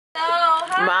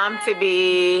Mom to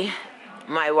be,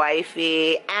 my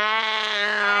wifey. Ow.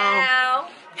 Ow.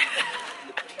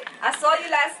 I saw you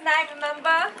last night,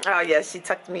 remember? Oh yeah, she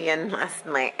tucked me in last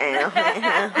night.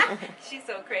 She's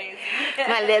so crazy.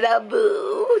 My little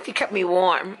boo. She kept me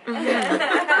warm. Eddie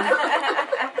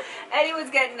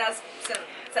was getting us some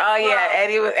Oh yeah,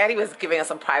 Eddie was giving us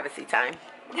some privacy time.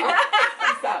 You're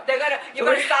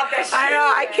gonna stop that shit. I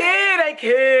know, I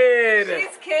kid.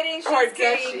 She's kidding,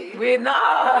 kidding. We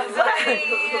know.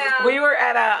 Damn. We were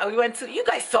at we went to, you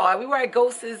guys saw it, we were at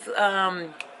Ghost's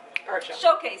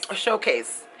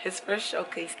showcase. His first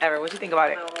showcase ever. What do you think about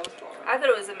it? I thought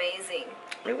it was amazing.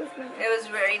 It was nice. It was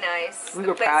very nice. We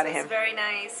were proud of him. It was very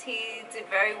nice. He did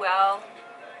very well.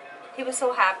 He was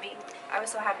so happy. I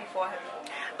was so happy for him.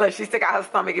 But she stuck out her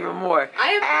stomach even more.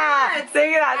 I am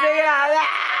sing it out.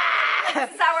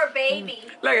 This is our baby.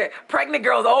 Look at pregnant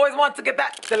girls always want to get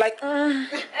that. They're like, Look,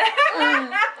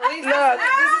 this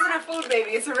isn't a food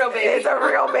baby. It's a real baby. It's a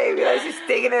real baby. Like, she's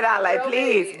sticking it out. Like,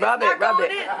 please, rub it.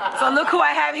 So look who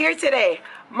I have here today.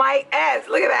 My Epps.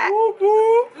 Look at that.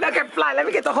 Look at fly. Let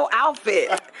me get the whole outfit.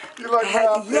 You like my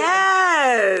outfit?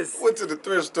 Yes. Went to the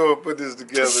thrift store and put this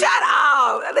together. Shut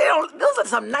up. Those are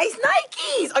some nice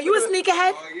Nikes. Are you a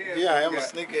sneakerhead? Yeah, I am a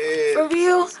sneakerhead. For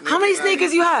real? How many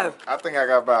sneakers you have? I think I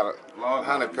got about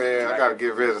 100 pairs. I got to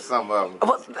get rid of some of them.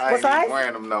 What I ain't size? even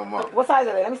wearing them no more. What size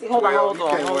are they? Let me see. Hold on. You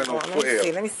can't wear no 12.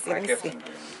 Let me see.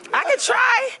 I can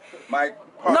try. Mike.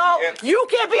 No, you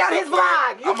can't be on his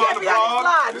vlog. You can't be on his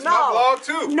vlog. This No. my vlog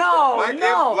too. No, Mike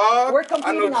no. Epps vlog. We're competing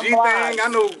I know on G-Thing. vlogs. I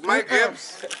know Mike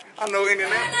Epps. I know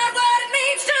Indianapolis. That's what it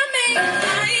means to me.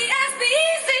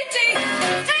 R-E-S-P-E-C-T.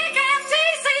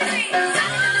 T-K-F-T-C-T.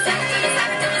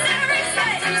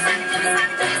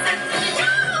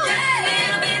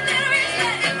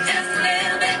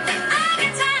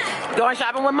 Going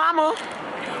shopping with Mama.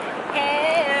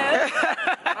 Yeah.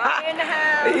 I'm in the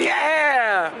house.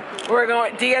 Yeah. We're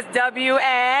going DSW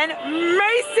and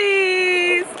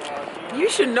Macy's. You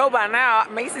should know by now,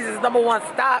 Macy's is #1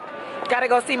 stop. Gotta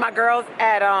go see my girls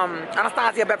at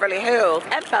Anastasia Beverly Hills.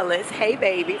 And fellas, hey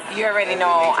babies. You already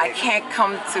know I can't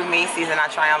come to Macy's and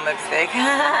not try on lipstick.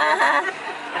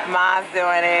 Mom's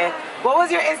doing it. What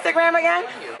was your Instagram again?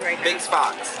 Binks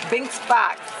Fox. Binks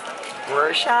Fox.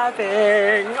 We're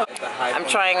shopping. I'm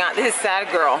trying on, this is Sad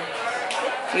Girl.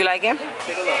 You like him?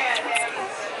 Take a look.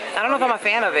 I don't know if I'm a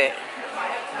fan of it.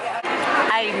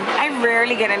 I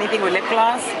rarely get anything with lip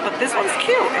gloss, but this one's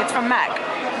cute. It's from MAC.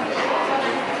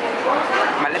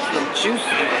 My lips look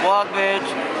juicy. What, bitch?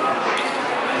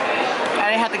 I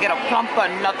didn't have to get a plumper,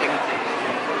 nothing.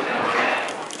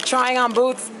 Trying on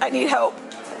boots. I need help.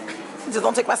 Just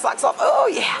don't take my socks off. Oh,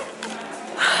 yeah.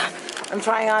 I'm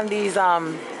trying on these,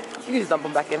 you can just dump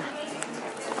them back in.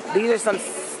 These are some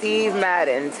Steve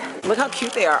Maddens. Look how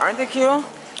cute they are. Aren't they cute?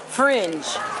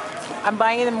 Fringe. I'm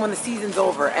buying them when the season's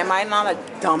over. Am I not a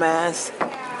dumbass?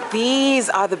 These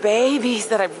are the babies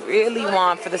that I really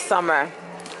want for the summer.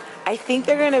 I think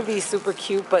they're gonna be super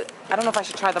cute, but I don't know if I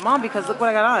should try them on because look what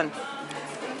I got on.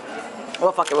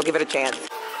 Well, fuck it, we'll give it a chance.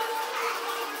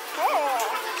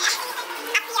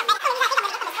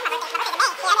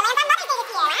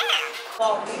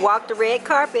 Walk the red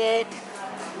carpet.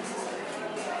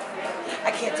 I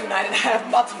can't do 9.5, I'm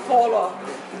about to fall off.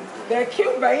 They're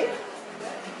cute, right?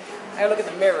 I gotta look at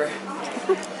the mirror.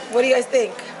 What do you guys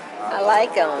think? I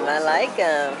like them. I like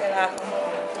them.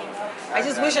 I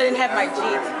just wish I didn't have my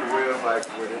jeans.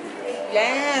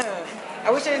 Yeah.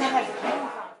 I wish I didn't have